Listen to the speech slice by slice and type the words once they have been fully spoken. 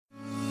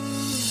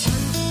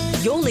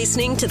You're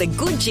listening to The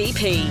Good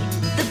GP,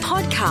 the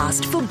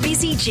podcast for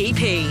busy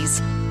GPs.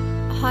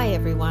 Hi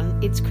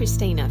everyone, it's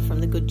Christina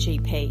from The Good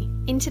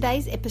GP. In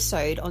today's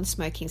episode on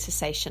smoking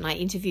cessation, I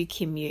interview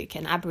Kym Yuke,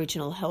 an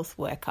Aboriginal health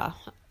worker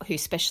who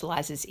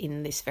specialises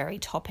in this very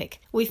topic.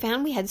 We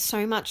found we had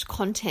so much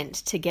content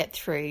to get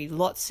through,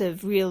 lots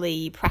of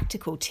really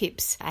practical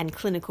tips and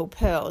clinical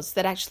pearls,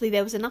 that actually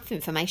there was enough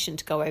information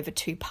to go over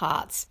 2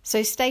 parts.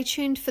 So stay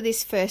tuned for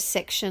this first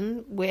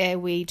section where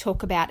we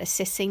talk about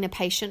assessing a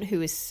patient who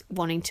is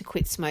wanting to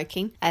quit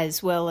smoking,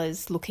 as well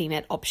as looking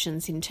at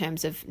options in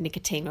terms of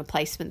nicotine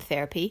replacement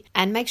therapy.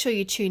 And make sure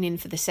you tune in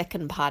for the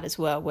second part as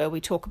well, where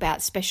we talk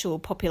about special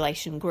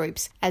population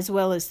groups, as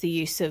well as the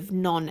use of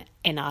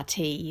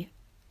non-NRT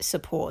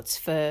supports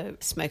for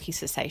smoking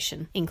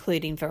cessation,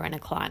 including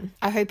Varenicline.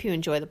 I hope you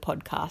enjoy the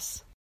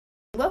podcast.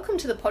 Welcome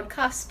to the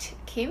podcast,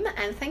 Kym,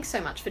 and thanks so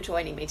much for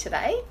joining me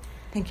today.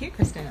 Thank you,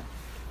 Christina.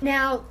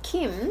 Now,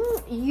 Kym,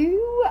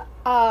 you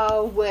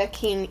are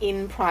working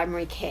in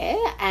primary care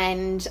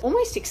and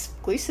almost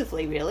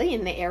exclusively really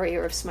in the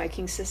area of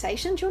smoking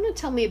cessation. Do you want to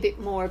tell me a bit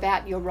more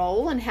about your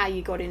role and how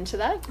you got into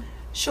that?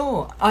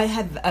 Sure. I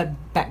have a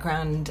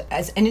background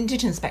as an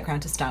Indigenous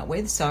background to start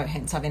with, so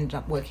hence I've ended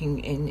up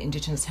working in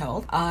Indigenous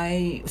health.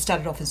 I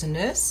started off as a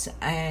nurse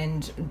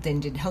and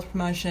then did health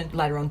promotion,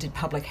 later on did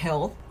public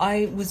health.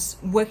 I was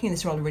working in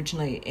this role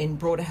originally in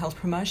broader health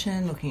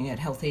promotion, looking at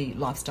healthy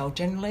lifestyle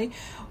generally.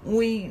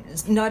 We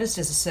noticed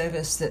as a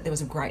service that there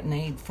was a great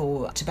need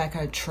for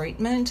tobacco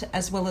treatment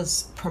as well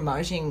as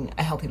promoting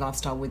a healthy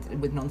lifestyle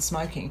with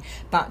non-smoking,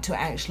 but to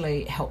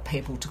actually help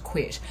people to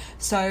quit.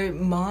 So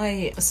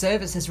my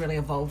service has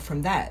really evolved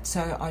from that.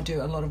 So I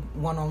do a lot of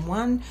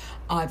one-on-one.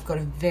 I've got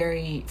a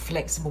very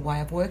flexible way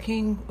of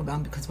working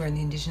because we're in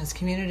the Indigenous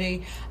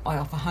community. I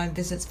offer home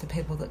visits for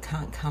people that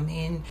can't come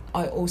in.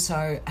 I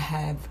also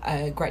have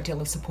a great deal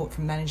of support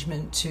from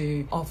management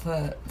to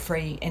offer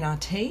free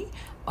NRT.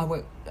 I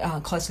work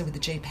closely with the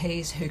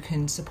GPs who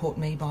can support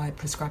me by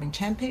prescribing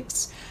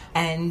Champix.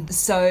 And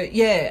so,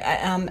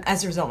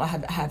 as a result, I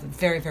have a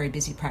very, very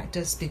busy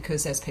practice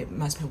because, as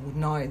most people would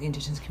know, the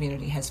Indigenous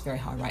community has very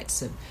high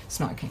rates of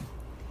smoking.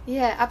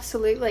 Yeah,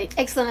 absolutely.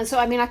 Excellent. And so,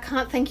 I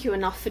can't thank you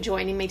enough for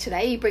joining me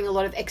today. You bring a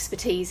lot of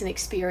expertise and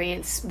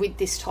experience with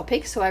this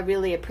topic, so I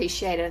really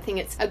appreciate it. I think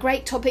it's a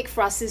great topic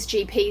for us as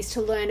GPs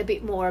to learn a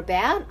bit more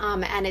about,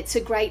 and it's a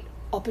great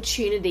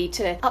opportunity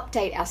to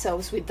update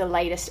ourselves with the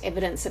latest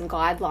evidence and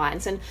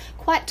guidelines, and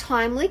quite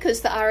timely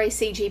because the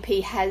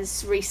RACGP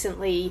has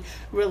recently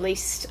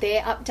released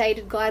their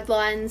updated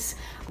guidelines,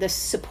 the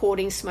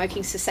Supporting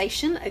Smoking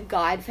Cessation, a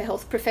guide for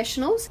health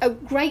professionals. A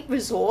great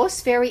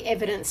resource, very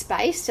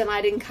evidence-based, and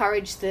I'd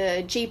encourage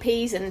the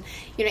GPs and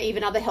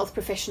even other health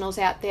professionals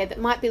out there that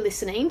might be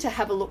listening to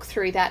have a look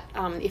through that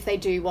if they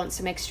do want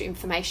some extra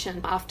information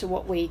after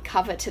what we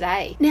cover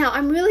today. Now,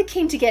 I'm really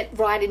keen to get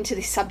right into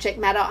this subject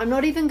matter. I'm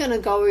not even going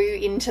to go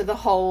into the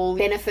whole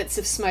benefits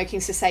of smoking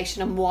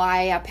cessation and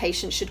why our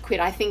patients should quit.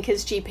 I think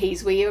as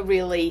GPs we are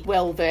really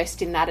well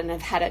versed in that and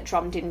have had it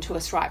drummed into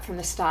us right from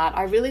the start.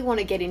 I really want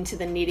to get into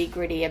the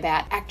nitty-gritty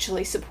about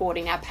actually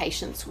supporting our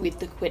patients with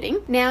the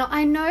quitting. Now,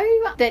 I know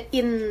that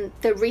in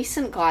the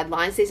recent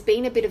guidelines there's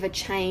been a bit of a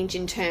change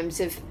in terms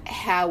of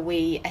how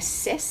we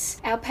assess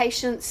our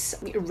patients'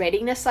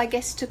 readiness, I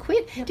guess, to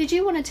quit. Yep. Did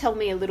you want to tell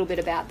me a little bit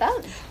about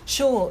that?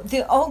 Sure.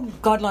 The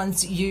old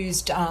guidelines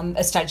used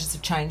a stages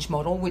of change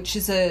model, which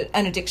is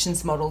an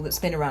addictions model that's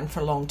been around for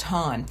a long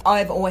time.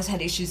 I've always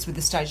had issues with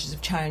the stages of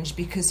change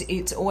because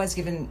it's always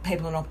given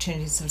people an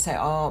opportunity to sort of say,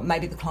 oh,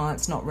 maybe the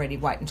client's not ready,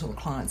 wait until the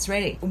client's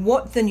ready.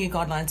 What the new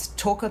guidelines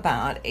talk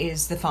about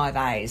is the 5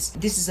 A's.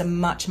 This is a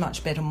much,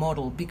 much better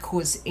model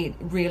because it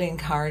really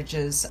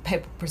encourages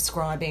people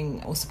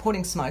prescribing or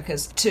supporting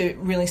smokers to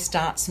really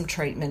start some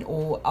treatment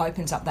or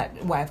opens up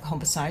that way of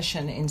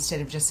conversation instead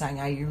of just saying,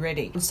 are you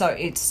ready? So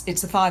it's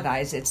the 5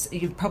 A's.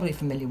 You're probably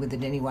familiar with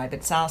it anyway, but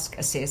it's ask,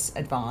 assess,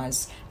 advise,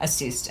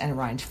 assist and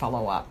arrange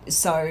follow-up.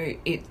 So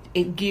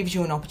it gives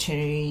you an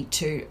opportunity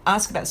to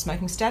ask about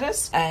smoking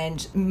status,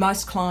 and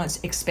most clients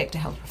expect a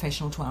health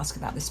professional to ask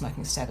about their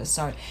smoking status.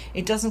 So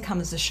it doesn't come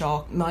as a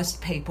shock.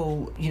 Most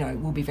people,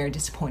 will be very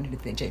disappointed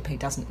if their GP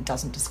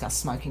doesn't discuss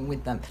smoking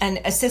with them.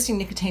 And assessing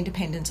nicotine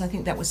dependence, I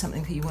think that was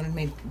something that you wanted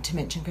me to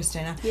mention,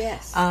 Christina.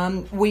 Yes.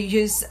 We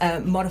use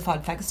a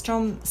modified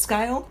Fagerstrom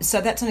scale.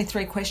 So that's only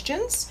 3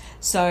 questions.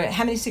 So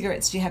how many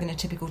cigarettes do you have in a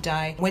typical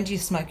day? When do you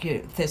smoke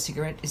your first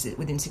cigarette? Is it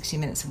within 60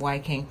 minutes of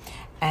waking?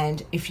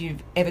 And if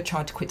you've ever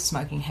tried to quit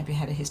smoking, have you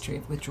had a history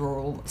of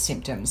withdrawal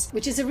symptoms?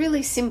 Which is a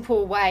really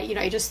simple way,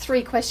 just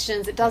 3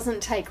 questions. It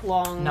doesn't take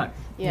long. No.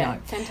 Yeah,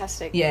 no.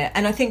 Fantastic. Yeah,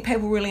 and I think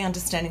people really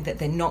understanding that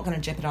they're not going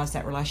to jeopardise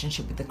that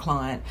relationship with the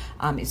client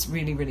is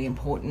really, really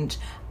important.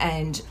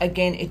 And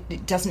again,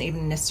 it doesn't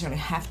even necessarily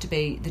have to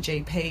be the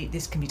GP.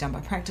 This can be done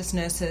by practice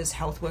nurses,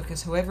 health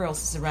workers, whoever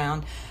else is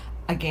around.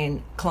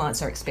 Again,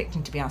 clients are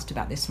expecting to be asked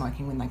about their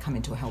smoking when they come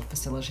into a health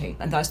facility.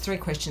 And those 3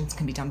 questions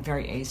can be done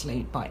very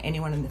easily by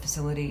anyone in the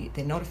facility.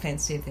 They're not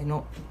offensive, they're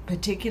not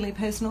particularly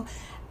personal,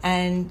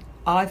 And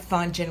I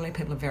find generally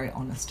people are very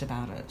honest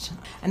about it.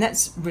 And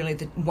that's really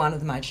one of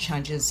the major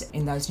changes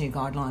in those new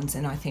guidelines,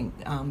 and I think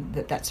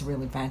that's a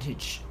real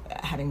advantage,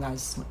 having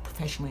those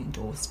professionally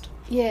endorsed.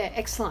 Yeah,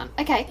 excellent.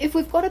 Okay, if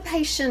we've got a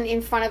patient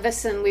in front of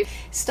us and we've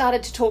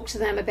started to talk to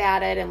them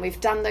about it and we've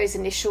done those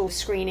initial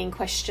screening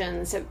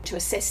questions to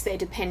assess their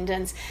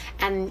dependence,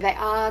 and they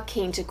are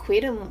keen to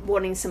quit and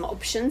wanting some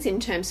options in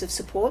terms of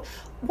support,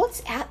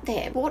 what's out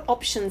there? What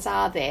options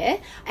are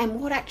there,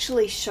 and what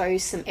actually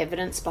shows some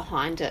evidence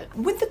behind it?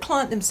 With the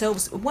client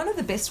themselves, one of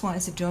the best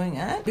ways of doing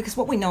it, because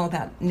what we know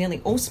about nearly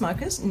all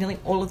smokers, nearly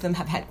all of them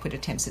have had quit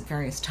attempts at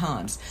various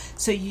times.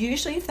 So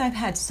usually if they've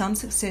had some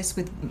success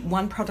with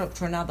one product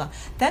or another,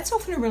 that's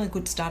often a really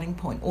good starting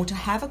point, or to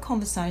have a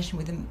conversation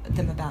with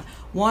them about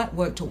why it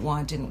worked or why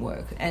it didn't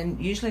work.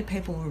 And usually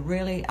people are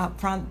really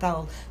upfront.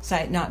 They'll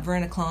say, no,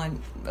 Varenicline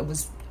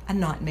was a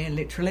nightmare,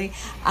 literally.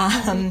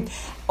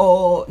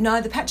 Or,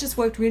 no, the patches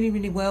worked really,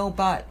 really well,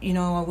 but,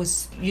 I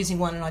was using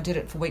one and I did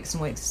it for weeks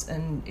and weeks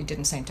and it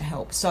didn't seem to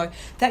help. So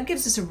that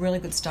gives us a really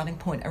good starting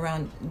point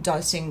around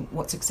dosing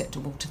what's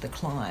acceptable to the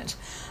client.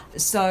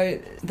 So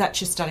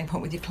that's your starting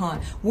point with your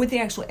client. With the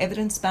actual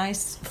evidence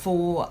base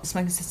for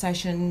smoking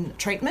cessation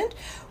treatment,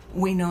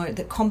 we know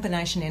that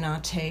combination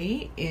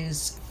NRT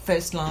is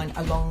first line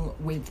along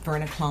with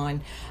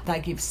Varenicline. They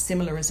give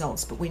similar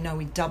results, but we know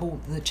we double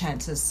the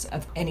chances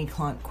of any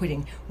client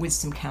quitting with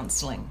some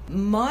counselling.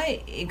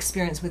 My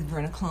experience with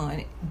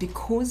Varenicline,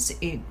 because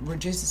it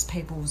reduces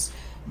people's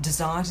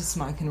desire to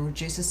smoke and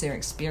reduces their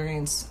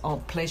experience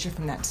of pleasure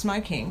from that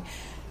smoking,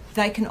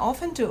 they can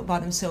often do it by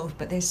themselves,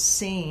 but there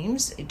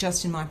seems,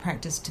 just in my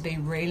practice, to be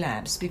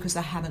relapse because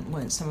they haven't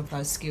learnt some of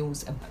those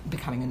skills of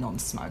becoming a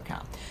non-smoker.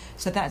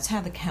 So that's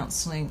how the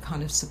counselling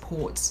kind of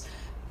supports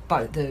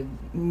both the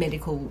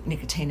medical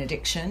nicotine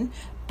addiction,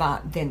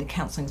 but then the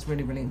counselling is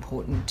really, really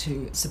important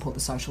to support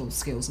the social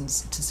skills and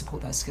to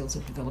support those skills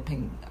of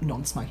developing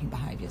non-smoking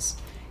behaviours.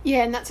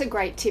 Yeah, and that's a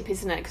great tip,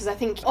 isn't it? Because I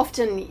think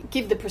often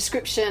give the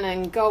prescription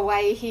and go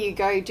away, here you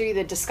go, do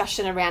the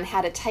discussion around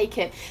how to take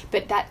it,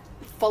 but that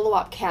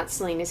follow-up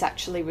counselling is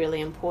actually really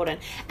important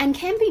and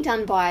can be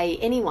done by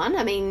anyone.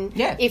 I mean,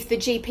 if the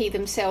GP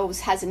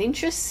themselves has an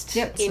interest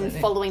in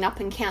following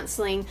up and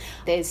counselling,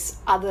 there's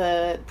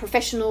other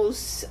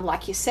professionals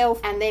like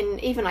yourself, and then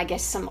even, I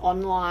guess, some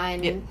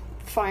online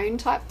phone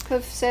type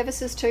of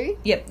services too?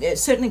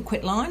 Certainly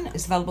Quitline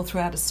is available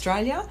throughout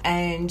Australia,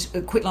 and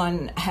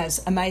Quitline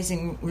has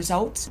amazing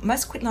results.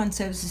 Most Quitline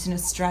services in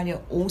Australia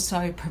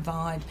also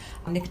provide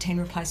nicotine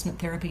replacement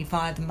therapy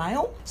via the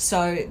mail,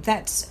 so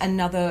that's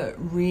another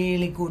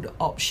really good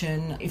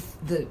option if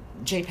the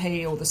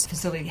GP or the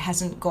facility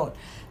hasn't got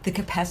the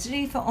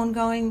capacity for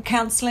ongoing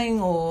counselling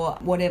or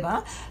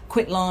whatever.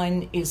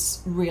 Quitline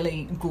is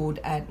really good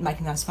at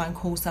making those phone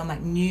calls. They'll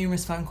make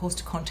numerous phone calls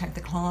to contact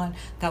the client.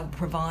 They'll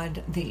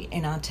provide the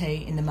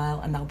NRT in the mail,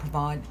 and they'll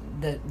provide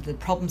the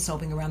problem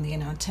solving around the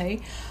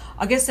NRT.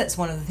 I guess that's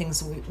one of the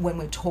things when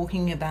we're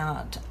talking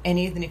about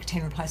any of the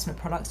nicotine replacement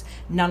products,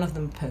 none of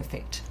them are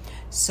perfect.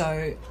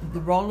 So the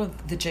role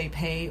of the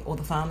GP or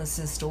the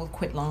pharmacist or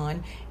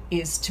Quitline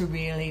is to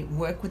really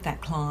work with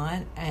that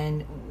client,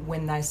 and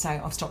when they say,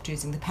 I've stopped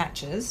using the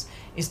patches,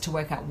 is to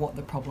work out what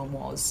the problem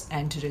was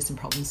and to do some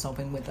problem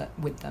solving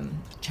with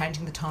them.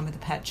 Changing the time of the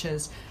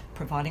patches,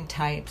 providing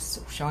tapes,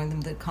 showing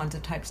them the kinds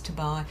of tapes to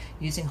buy,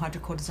 using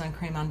hydrocortisone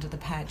cream under the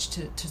patch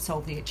to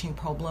solve the itching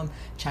problem,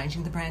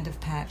 changing the brand of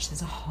patch.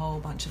 There's a whole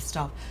bunch of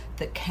stuff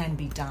that can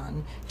be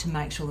done to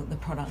make sure that the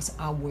products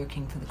are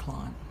working for the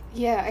client.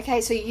 Yeah,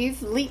 okay, so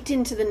you've leaped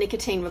into the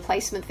nicotine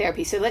replacement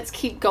therapy, so let's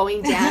keep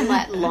going down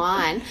that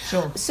line.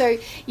 Sure. So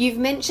you've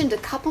mentioned a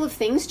couple of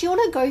things. Do you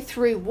want to go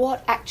through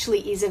what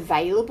actually is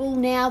available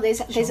now?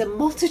 There's a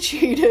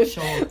multitude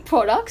of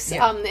products,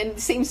 and it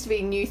seems to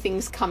be new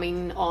things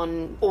coming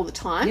on all the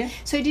time. Yeah.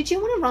 So did you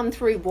want to run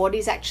through what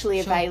is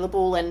actually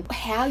available and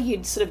how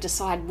you'd sort of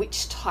decide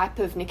which type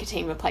of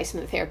nicotine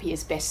replacement therapy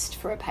is best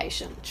for a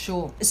patient?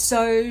 Sure.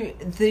 So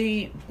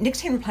the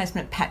nicotine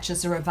replacement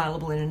patches are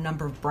available in a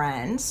number of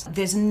brands.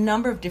 There's a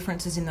number of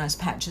differences in those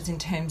patches in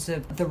terms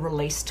of the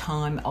release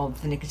time of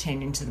the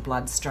nicotine into the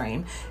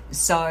bloodstream.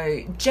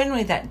 So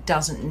generally that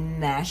doesn't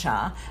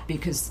matter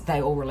because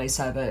they all release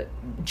over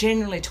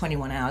generally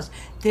 21 hours.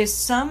 There's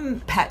some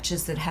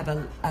patches that have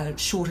a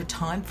shorter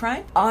time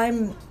frame.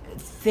 I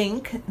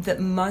think that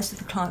most of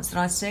the clients that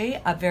I see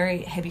are very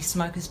heavy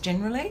smokers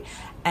generally,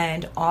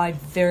 and I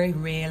very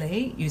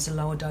rarely use a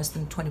lower dose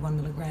than 21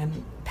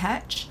 milligram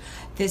patch.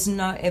 There's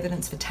no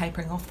evidence for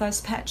tapering off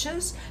those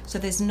patches, so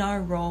there's no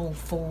role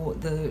for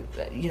the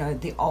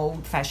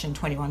old-fashioned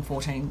 21,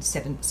 14,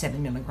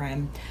 7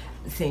 milligram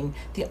thing.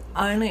 The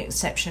only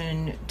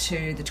exception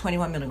to the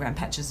 21 milligram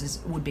patches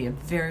would be a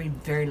very,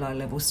 very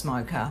low-level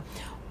smoker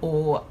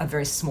or a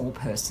very small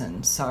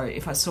person. So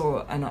if I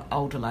saw an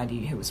older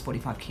lady who was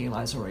 45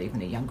 kilos or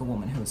even a younger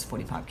woman who was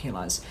 45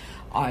 kilos,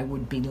 I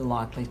would be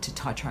likely to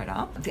titrate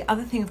up. The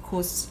other thing, of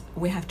course,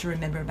 we have to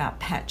remember about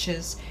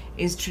patches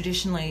is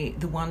traditionally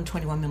the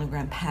 121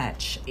 milligram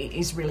patch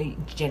is really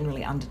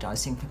generally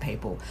underdosing for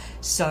people.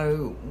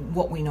 So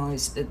what we know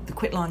is that the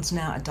quitlines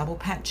now are double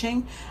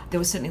patching. There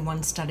was certainly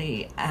one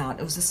study out,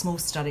 it was a small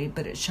study,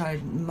 but it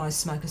showed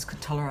most smokers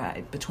could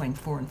tolerate between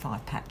 4 and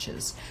 5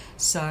 patches.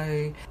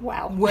 So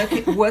wow.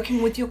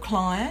 working with your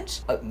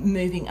client,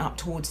 moving up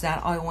towards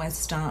that, I always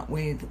start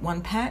with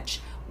 1 patch.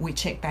 We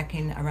check back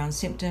in around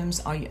symptoms.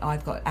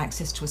 I've got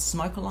access to a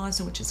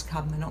smokalyzer, which is a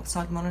carbon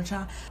monoxide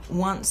monitor.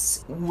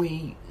 Once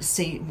we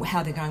see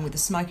how they're going with the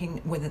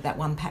smoking, whether that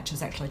 1 patch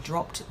has actually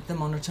dropped the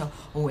monitor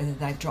or whether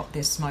they've dropped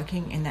their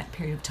smoking in that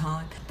period of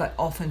time. But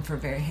often for a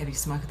very heavy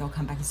smoker, they'll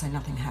come back and say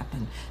nothing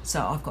happened.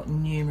 So I've got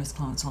numerous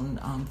clients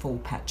on 4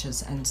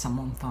 patches and some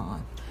on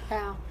 5.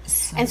 Wow.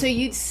 And so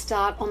you'd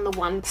start on the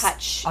 1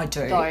 patch, I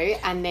do, though,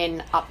 and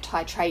then up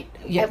titrate.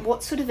 Yep. At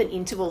what sort of an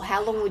interval?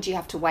 How long would you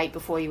have to wait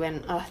before you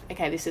went, oh,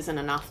 okay, this isn't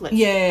enough, let's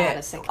add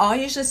a second? I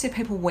usually see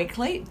people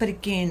weekly, but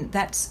again,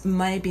 that's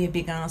maybe a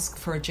big ask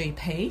for a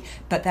GP,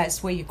 but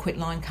that's where your quit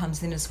line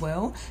comes in as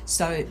well.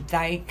 So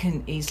they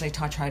can easily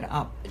titrate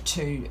up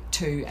to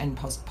 2 and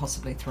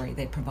possibly 3.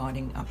 They're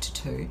providing up to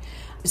 2.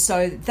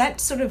 So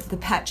that's sort of the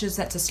patches,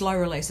 that's a slow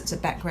release, it's a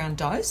background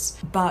dose,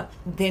 but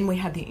then we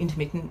have the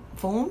intermittent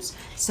forms.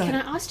 So can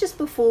I ask, just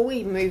before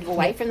we move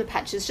away from the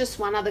patches, just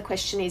one other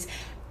question is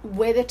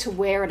whether to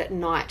wear it at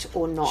night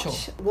or not.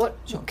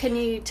 Sure. Can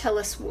you tell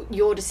us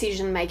your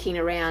decision making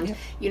around,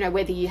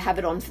 whether you have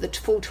it on for the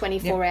full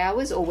 24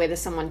 hours or whether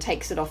someone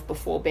takes it off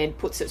before bed,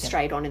 puts it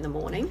straight on in the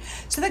morning?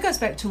 So that goes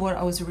back to what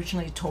I was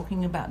originally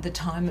talking about, the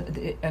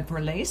time of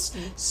release.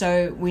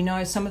 So we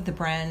know some of the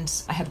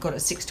brands have got a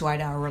 6 to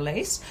 8 hour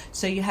release.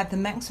 So you have the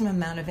maximum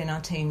amount of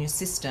NRT in your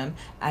system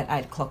at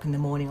 8 o'clock in the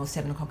morning or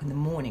 7 o'clock in the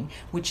morning,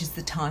 which is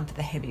the time for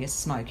the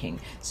heaviest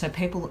smoking. So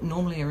people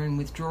normally are in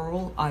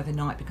withdrawal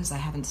overnight because they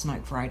haven't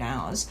smoked for 8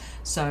 hours,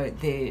 so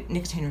their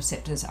nicotine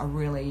receptors are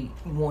really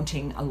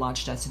wanting a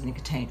large dose of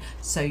nicotine,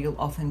 so you'll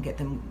often get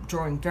them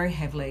drawing very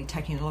heavily,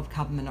 taking a lot of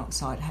carbon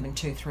monoxide, having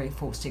 2, 3,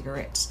 4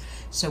 cigarettes.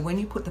 So when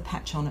you put the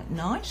patch on at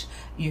night,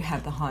 you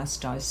have the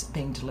highest dose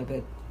being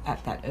delivered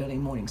at that early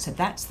morning. So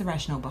that's the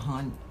rationale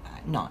behind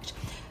night.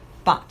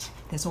 But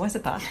there's always a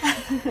but.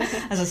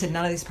 As I said,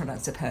 none of these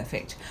products are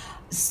perfect.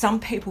 Some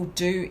people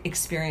do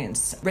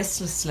experience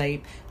restless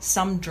sleep,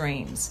 some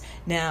dreams.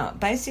 Now,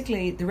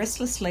 basically, the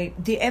restless sleep,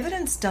 the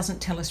evidence doesn't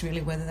tell us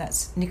really whether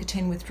that's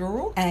nicotine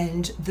withdrawal,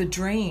 and the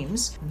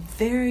dreams,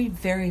 very,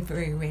 very,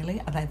 very rarely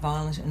are they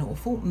violent and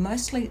awful.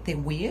 Mostly they're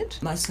weird.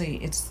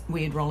 Mostly it's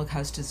weird roller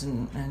coasters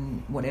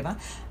and whatever,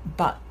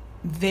 but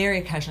very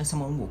occasionally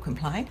someone will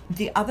complain.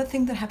 The other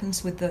thing that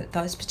happens with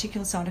those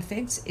particular side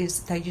effects is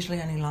they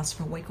usually only last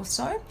for a week or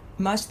so.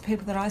 Most of the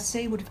people that I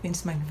see would have been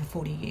smoking for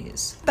 40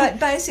 years. But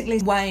basically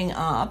weighing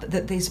up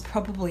that these are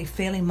probably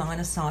fairly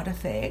minor side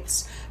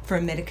effects for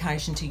a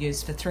medication to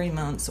use for 3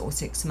 months or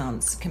 6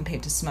 months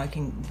compared to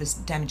smoking, this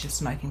damage of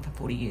smoking for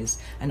 40 years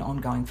and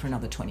ongoing for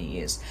another 20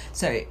 years.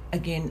 So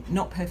again,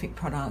 not perfect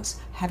products,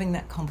 having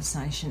that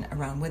conversation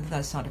around whether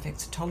those side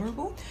effects are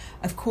tolerable.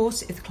 Of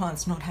course, if the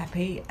client's not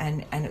happy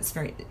and it's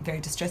very,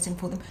 very distressing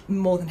for them,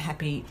 more than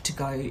happy to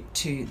go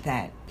to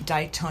that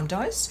daytime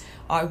dose.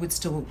 I would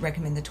still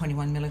recommend the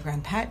 21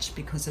 milligram patch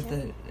because of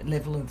the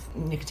level of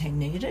nicotine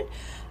needed.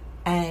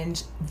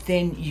 And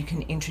then you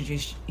can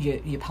introduce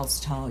your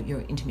pulsatile,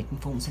 your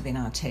intermittent forms of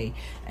NRT,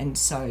 and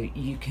so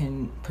you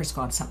can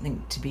prescribe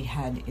something to be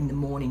had in the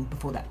morning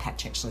before that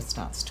patch actually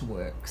starts to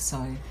work.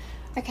 So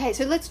okay,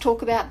 so let's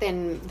talk about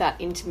then that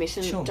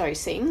intermittent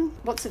dosing.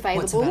 What's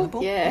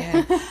available?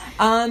 Yeah.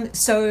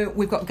 So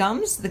we've got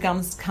gums. The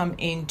gums come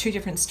in 2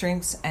 different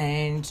strengths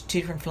and 2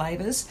 different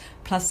flavours,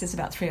 plus there's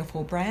about 3 or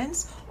 4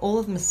 brands. All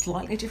of them are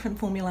slightly different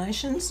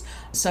formulations.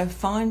 So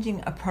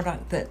finding a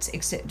product that's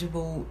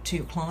acceptable to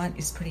your client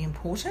is pretty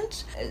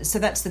important. So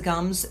that's the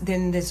gums.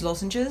 Then there's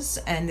lozenges,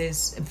 and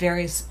there's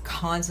various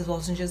kinds of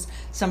lozenges.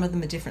 Some of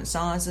them are different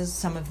sizes,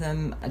 some of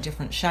them are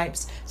different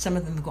shapes, some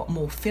of them have got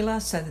more filler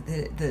so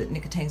that the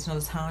nicotine's not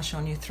as harsh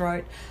on your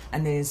throat.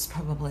 And there's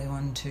probably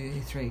 1,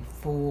 2, 3,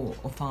 4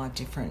 or 5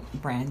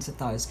 different brands of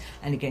those,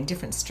 and again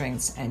different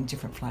strengths and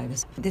different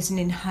flavours. There's an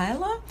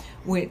inhaler,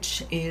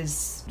 which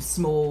is a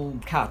small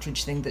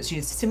cartridge thing that's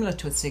used similar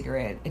to a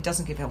cigarette. It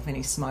doesn't give off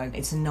any smoke.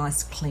 It's a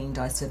nice clean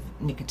dose of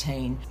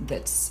nicotine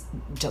that's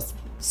just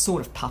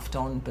sort of puffed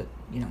on, but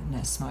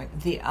no smoke.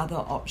 The other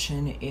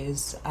option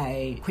is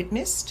a quit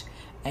mist,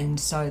 and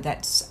so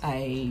that's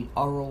a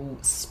oral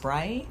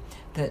spray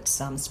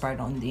that's sprayed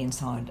on the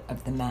inside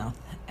of the mouth,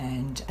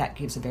 and that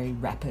gives a very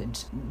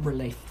rapid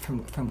relief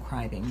from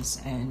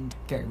cravings and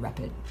very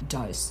rapid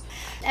dose.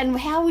 And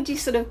how would you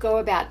sort of go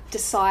about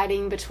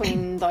deciding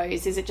between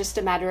those? Is it just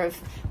a matter of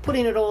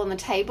putting it all on the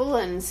table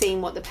and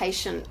seeing what the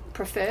patient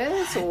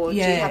prefers, or do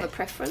you have a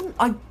preference?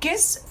 I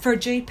guess for a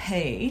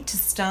GP to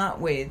start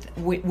with,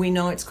 we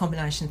know it's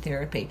combination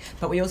therapy,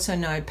 but we also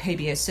know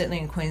PBS, certainly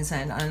in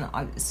Queensland,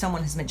 and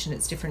someone has mentioned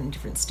it's different in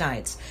different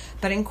states,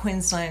 but in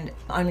Queensland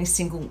only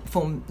single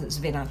forms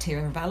of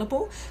NRT are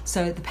available,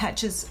 so the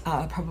patches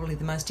are probably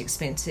the most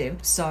expensive.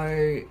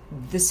 So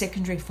the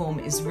secondary form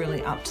is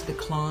really up to the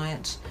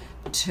client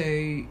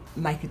to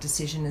make a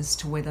decision as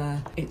to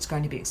whether it's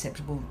going to be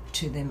acceptable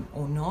to them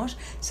or not.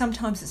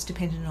 Sometimes it's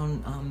dependent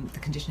on the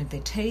condition of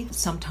their teeth.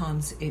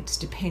 Sometimes it's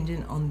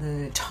dependent on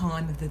the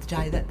time of the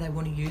day that they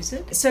want to use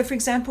it. So, for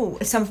example,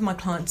 some of my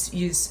clients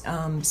use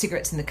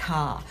cigarettes in the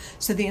car.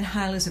 So the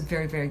inhaler is a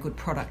very, very good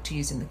product to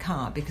use in the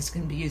car because it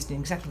can be used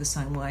in exactly the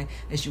same way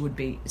as you would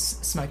be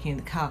smoking in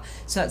the car.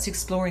 So it's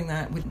exploring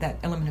that with that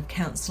element of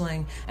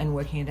counselling and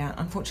working it out.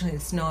 Unfortunately,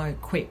 there's no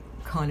quick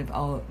kind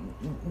of,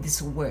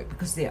 this will work,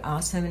 because there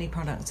are so many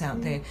products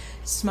out there.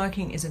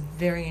 Smoking is a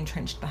very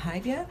entrenched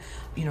behaviour.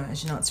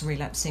 As you know, it's a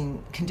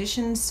relapsing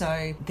condition,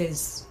 so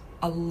there's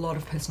a lot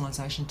of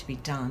personalisation to be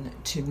done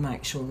to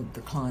make sure that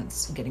the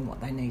client's getting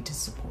what they need to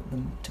support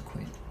them to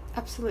quit.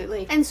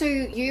 Absolutely. And so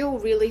you're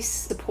really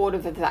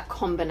supportive of that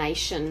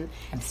combination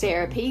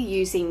therapy,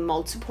 using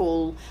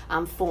multiple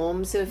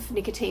forms of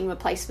nicotine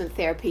replacement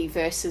therapy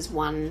versus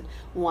one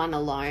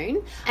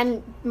alone.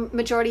 And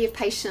majority of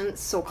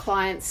patients or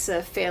clients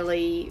are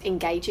fairly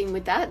engaging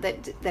with that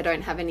they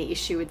don't have any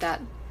issue with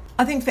that.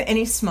 I think for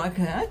any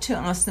smoker to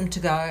ask them to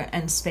go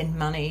and spend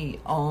money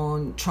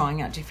on trying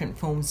out different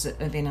forms of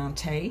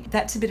NRT,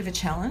 that's a bit of a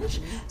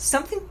challenge.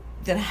 Something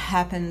that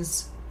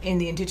happens in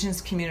the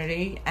Indigenous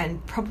community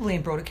and probably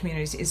in broader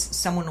communities is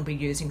someone will be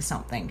using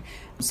something.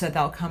 So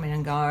they'll come in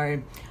and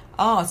go,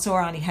 oh, I saw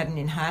Auntie had an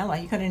inhaler,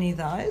 you got any of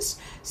those?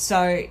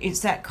 So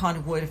it's that kind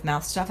of word of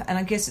mouth stuff, and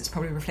I guess it's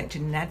probably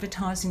reflected in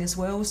advertising as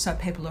well, so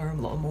people are a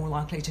lot more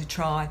likely to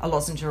try a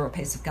lozenge or a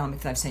piece of gum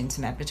if they've seen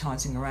some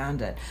advertising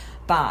around it.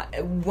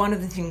 But one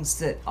of the things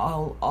that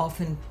I'll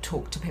often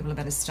talk to people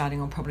about is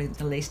starting on probably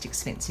the least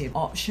expensive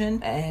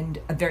option, and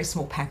a very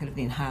small packet of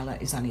the inhaler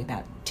is only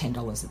about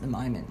 $10 at the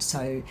moment.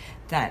 So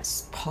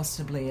that's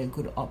possibly a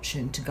good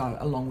option to go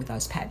along with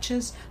those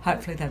patches.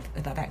 Hopefully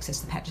they've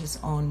accessed the patches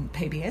on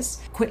PBS.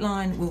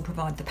 Quitline will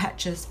provide the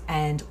patches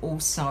and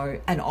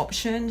also an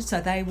option. So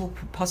they will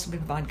possibly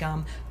provide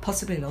gum,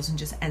 possibly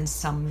lozenges, and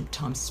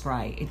sometimes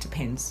spray. It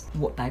depends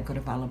what they've got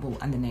available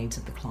and the needs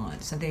of the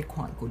client. So they're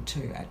quite good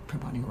too at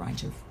providing a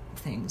range of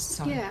things.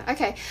 So. Yeah,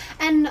 okay.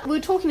 And we were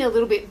talking a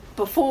little bit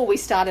before we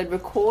started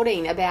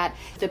recording about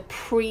the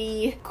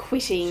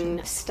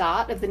pre-quitting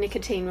start of the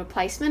nicotine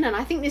replacement, and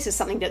I think this is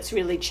something that's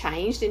really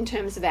changed in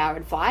terms of our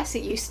advice.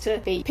 It used to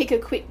be pick a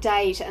quit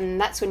date and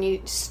that's when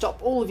you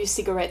stop all of your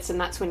cigarettes and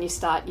that's when you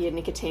start your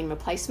nicotine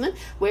replacement,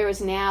 whereas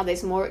now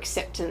there's more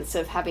acceptance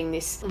of having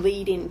this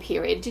lead-in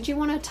period. Did you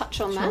want to touch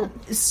on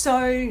that?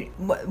 So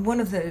one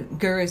of the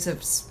gurus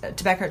of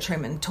tobacco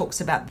treatment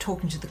talks about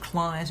talking to the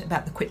client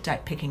about the quit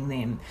date, picking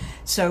them.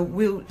 So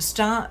we'll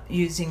start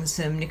using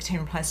some nicotine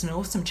replacement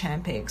or some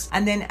Champex,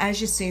 and then as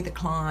you see the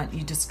client,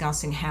 you're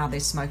discussing how their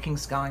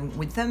smoking's going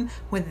with them,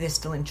 whether they're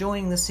still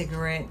enjoying the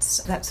cigarettes,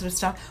 that sort of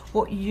stuff.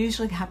 What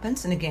usually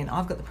happens, and again,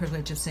 I've got the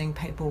privilege of seeing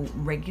people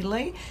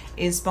regularly,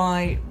 is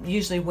by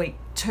usually week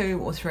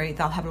 2 or 3,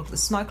 they'll have a look at the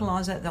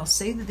smokalyzer, they'll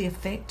see that the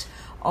effect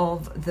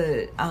of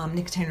the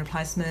nicotine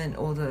replacement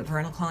or the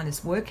Varenicline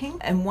is working,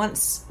 and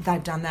once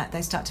they've done that,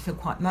 they start to feel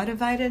quite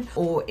motivated.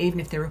 Or even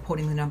if they're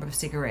reporting the number of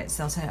cigarettes,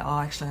 they'll say, oh,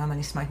 actually I'm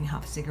only smoking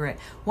half a cigarette.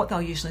 What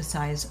they'll usually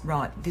say is,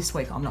 right, this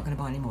week I'm not going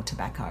to buy any more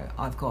tobacco,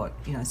 I've got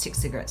 6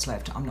 cigarettes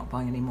left, I'm not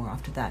buying any more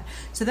after that.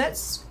 So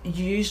that's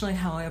usually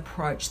how I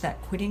approach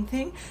that quitting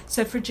thing.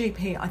 So for a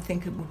GP, I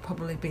think it would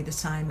probably be the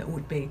same. It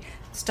would be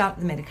start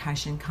the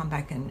medication, come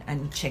back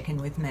and check in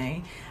with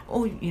me,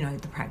 or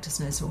the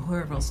practice nurse or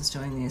whoever else is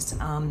doing this,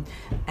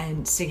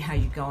 and see how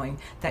you're going.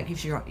 That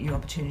gives you your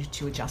opportunity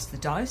to adjust the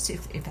dose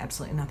if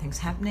absolutely nothing's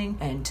happening,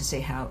 and to see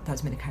how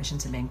those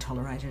medications are being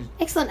tolerated.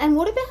 Excellent. And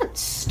what about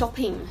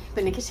stopping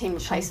the nicotine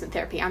replacement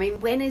therapy? I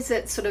mean, when is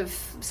it sort of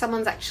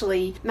someone's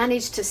actually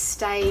managed to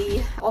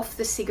stay off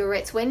the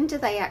cigarettes? When do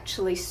they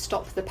actually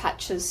stop the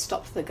patches,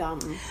 stop the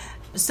gum?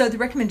 So the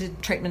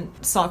recommended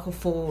treatment cycle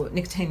for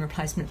nicotine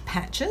replacement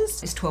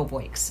patches is 12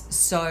 weeks.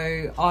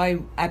 So I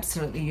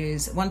absolutely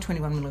use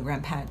 121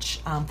 milligram patch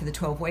for the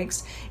 12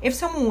 weeks. If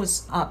someone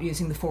was up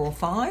using the 4 or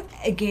 5,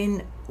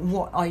 again,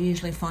 what I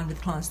usually find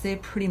with clients, they're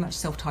pretty much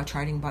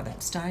self-titrating by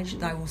that stage.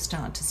 They will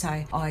start to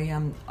say,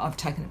 I've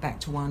taken it back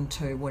to 1,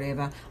 2,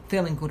 whatever,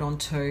 feeling good on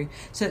 2.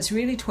 So it's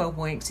really 12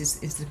 weeks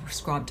is the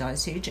prescribed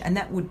dosage, and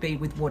that would be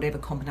with whatever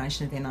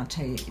combination of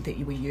NRT that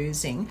you were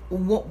using.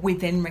 What we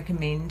then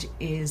recommend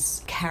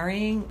is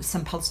carrying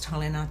some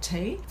pulsatile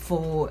NRT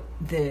for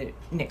the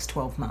next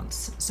 12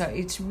 months. So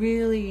it's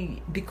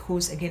really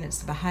because, again, it's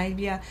the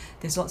behaviour.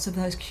 There's lots of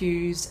those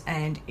cues,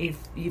 and if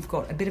you've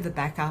got a bit of a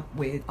backup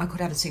with, I could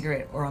have a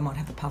cigarette, or I might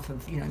have a puff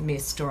of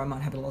mist, or I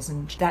might have a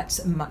lozenge, that's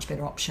a much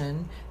better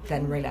option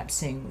than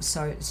relapsing.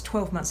 So it's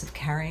 12 months of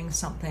carrying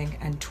something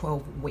and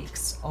 12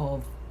 weeks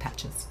of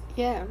patches.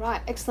 Yeah,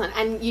 right. Excellent.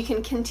 And you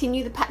can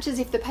continue the patches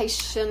if the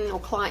patient or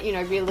client,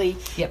 really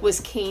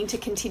was keen to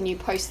continue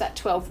post that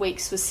 12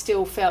 weeks, was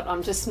still felt,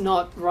 I'm just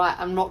not right,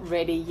 I'm not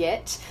ready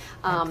yet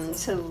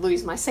to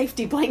lose my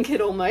safety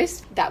blanket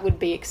almost. That would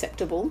be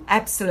acceptable.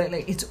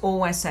 Absolutely. It's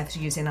always safer to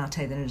use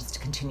NRT than it is to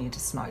continue to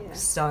smoke. Yeah.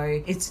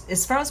 So it's,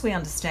 as far as we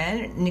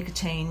understand,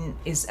 nicotine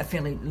is a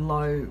fairly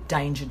low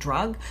danger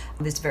drug.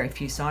 There's very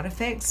few side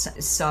effects.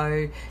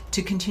 So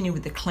to continue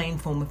with the clean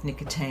form of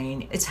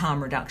nicotine, it's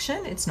harm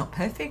reduction. It's not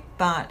perfect,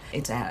 but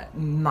it's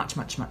much,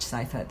 much, much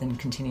safer than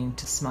continuing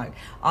to smoke.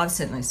 I've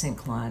certainly seen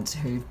clients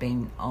who've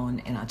been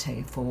on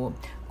NRT for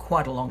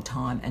quite a long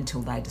time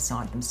until they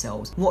decide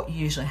themselves. What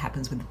usually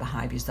happens with the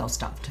behaviour is they'll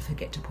start to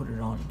forget to put it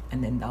on,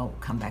 and then they'll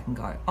come back and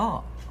go,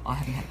 oh, I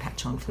haven't had a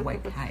patch on for a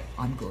week. Hey,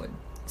 I'm good.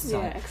 So,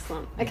 yeah,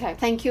 excellent. Okay,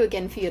 thank you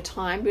again for your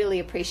time. Really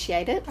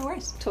appreciate it. No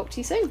worries. Talk to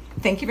you soon.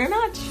 Thank you very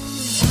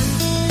much.